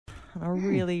And I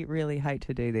really, really hate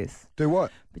to do this. Do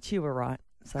what? But you were right.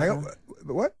 So Hang on.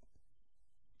 What?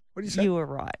 What did you say? you were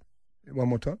right. One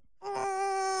more time.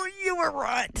 Oh, you were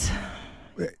right.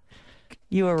 Wait,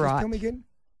 You were just right. tell me again.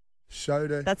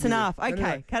 Soda. That's enough.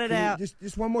 Okay, cut it Can you out.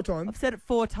 Just one more time. I've said it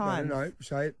 4 times. No.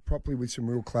 Say it properly with some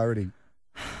real clarity.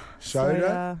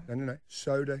 Soda. No.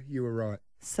 Soda, you were right.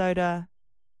 Soda,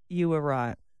 you were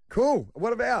right. Cool.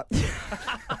 What about?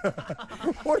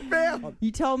 What about?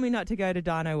 You told me not to go to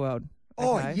Dino World.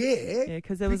 Oh, okay? yeah. Yeah,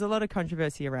 because there was a lot of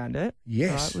controversy around it.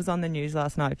 Yes. Right? It was on the news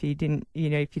last night. If you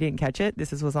didn't catch it,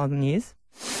 this was on the news.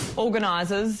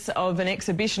 Organisers of an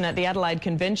exhibition at the Adelaide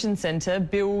Convention Centre,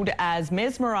 billed as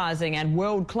mesmerising and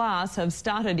world-class, have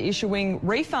started issuing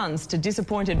refunds to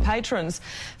disappointed patrons.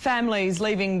 Families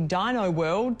leaving Dino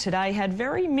World today had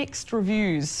very mixed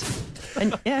reviews.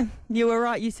 And yeah, you were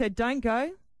right. You said don't go.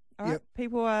 All right. Yep.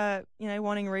 People are,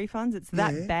 wanting refunds. It's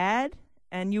that bad,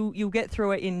 and you'll get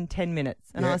through it in 10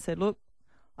 minutes. And Yeah. I said, look,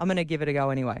 I'm going to give it a go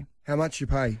anyway. How much you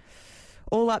pay?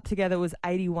 All up together was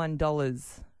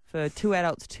 $81 for 2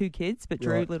 adults, 2 kids. But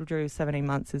Right. little Drew, 17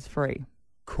 months, is free.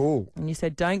 Cool. And you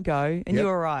said don't go, and you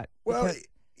were right. Well,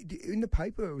 in the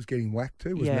paper it was getting whacked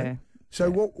too, wasn't Yeah. it?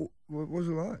 So what was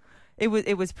it like?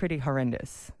 It was pretty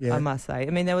horrendous, Yeah. I must say. I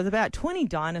mean, there was about 20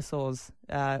 dinosaurs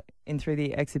in through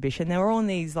the exhibition. They were all in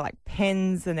these like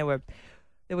pens, and there were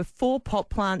 4 pot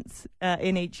plants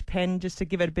in each pen just to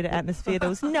give it a bit of atmosphere. There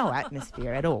was no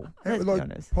atmosphere at all. Let's be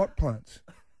honest. Pot plants.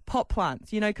 Pot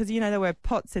plants, because there were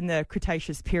pots in the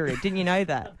Cretaceous period. Didn't you know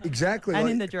that? Exactly. And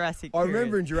like- in the Jurassic I period.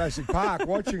 remember in Jurassic Park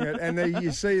watching it, and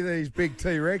you see these big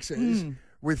T-Rexes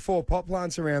with 4 pot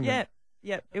plants around them.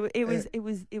 Yep.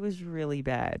 It was really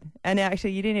bad. And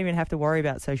actually, you didn't even have to worry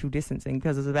about social distancing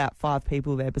because there was about 5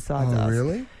 people there besides us. Oh,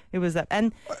 really? It was that.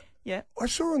 And yeah. I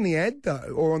saw on the ad,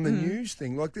 though, or on the news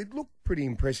thing, like it looked pretty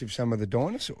impressive, some of the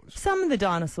dinosaurs. Some of the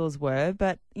dinosaurs were,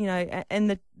 but, and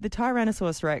the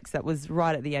Tyrannosaurus Rex that was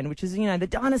right at the end, which is, the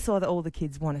dinosaur that all the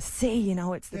kids want to see,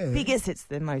 it's the biggest, it's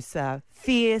the most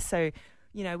fierce. So,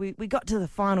 we got to the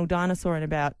final dinosaur in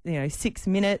about, 6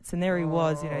 minutes, and there he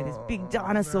was, this big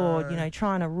dinosaur,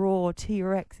 trying to roar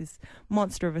T-Rex, this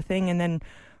monster of a thing. And then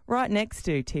right next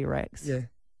to T-Rex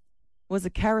was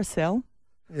a carousel,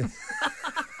 Yeah.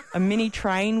 a mini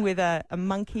train with a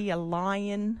monkey, a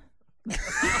lion.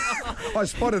 I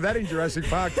spotted that in Jurassic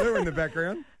Park too in the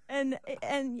background. And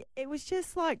it was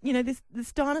just like,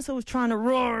 this dinosaur was trying to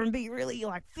roar and be really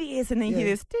like fierce, and then you hear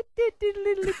this.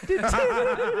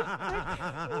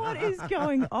 What is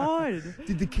going on?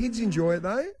 Did the kids enjoy it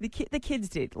though? The kids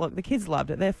did. Look, the kids loved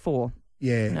it. They're 4.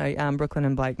 Yeah. Brooklyn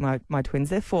and Blake, my twins,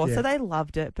 they're 4, so they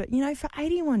loved it. But for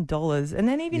 $81, and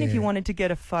then even if you wanted to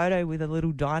get a photo with a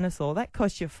little dinosaur, that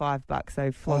cost you $5.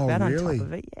 They flogged that on top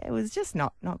of it. Yeah, it was just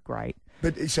not great.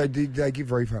 But so did they give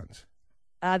refunds?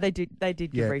 They did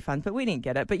give refunds, but we didn't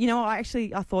get it. But I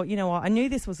thought, I knew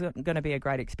this was going to be a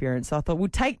great experience. So I thought we'll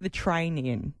take the train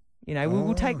in.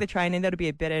 We'll take the train in. That'll be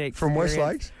a better experience. From West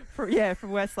Lakes?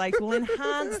 From West Lakes. We'll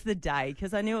enhance the day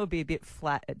because I knew it would be a bit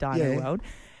flat at Dino World.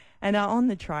 And on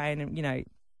the train,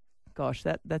 gosh,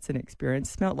 that's an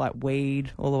experience. Smelled like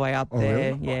weed all the way up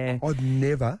there. Really? Yeah. I've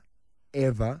never,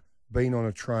 ever been on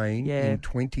a train in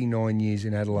 29 years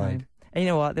in Adelaide. And you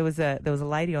know what? There was a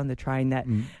lady on the train that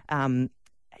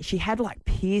she had like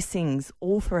piercings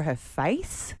all through her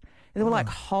face. There were like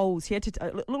holes. She had to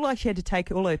it looked like she had to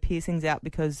take all her piercings out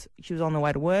because she was on the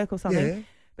way to work or something. Yeah.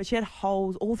 But she had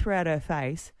holes all throughout her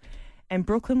face. And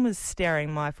Brooklyn was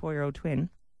staring, my 4-year-old twin.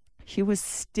 She was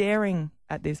staring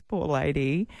at this poor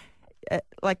lady,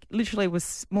 like literally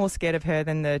was more scared of her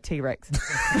than the T-Rex.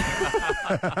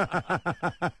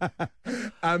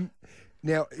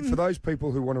 Now, for those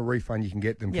people who want a refund, you can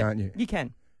get them, can't you? You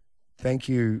can. Thank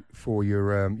you for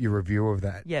your review of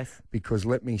that. Yes. Because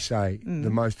let me say, the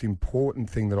most important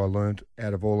thing that I learned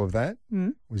out of all of that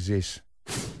was this.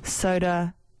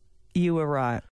 Soda, you were right.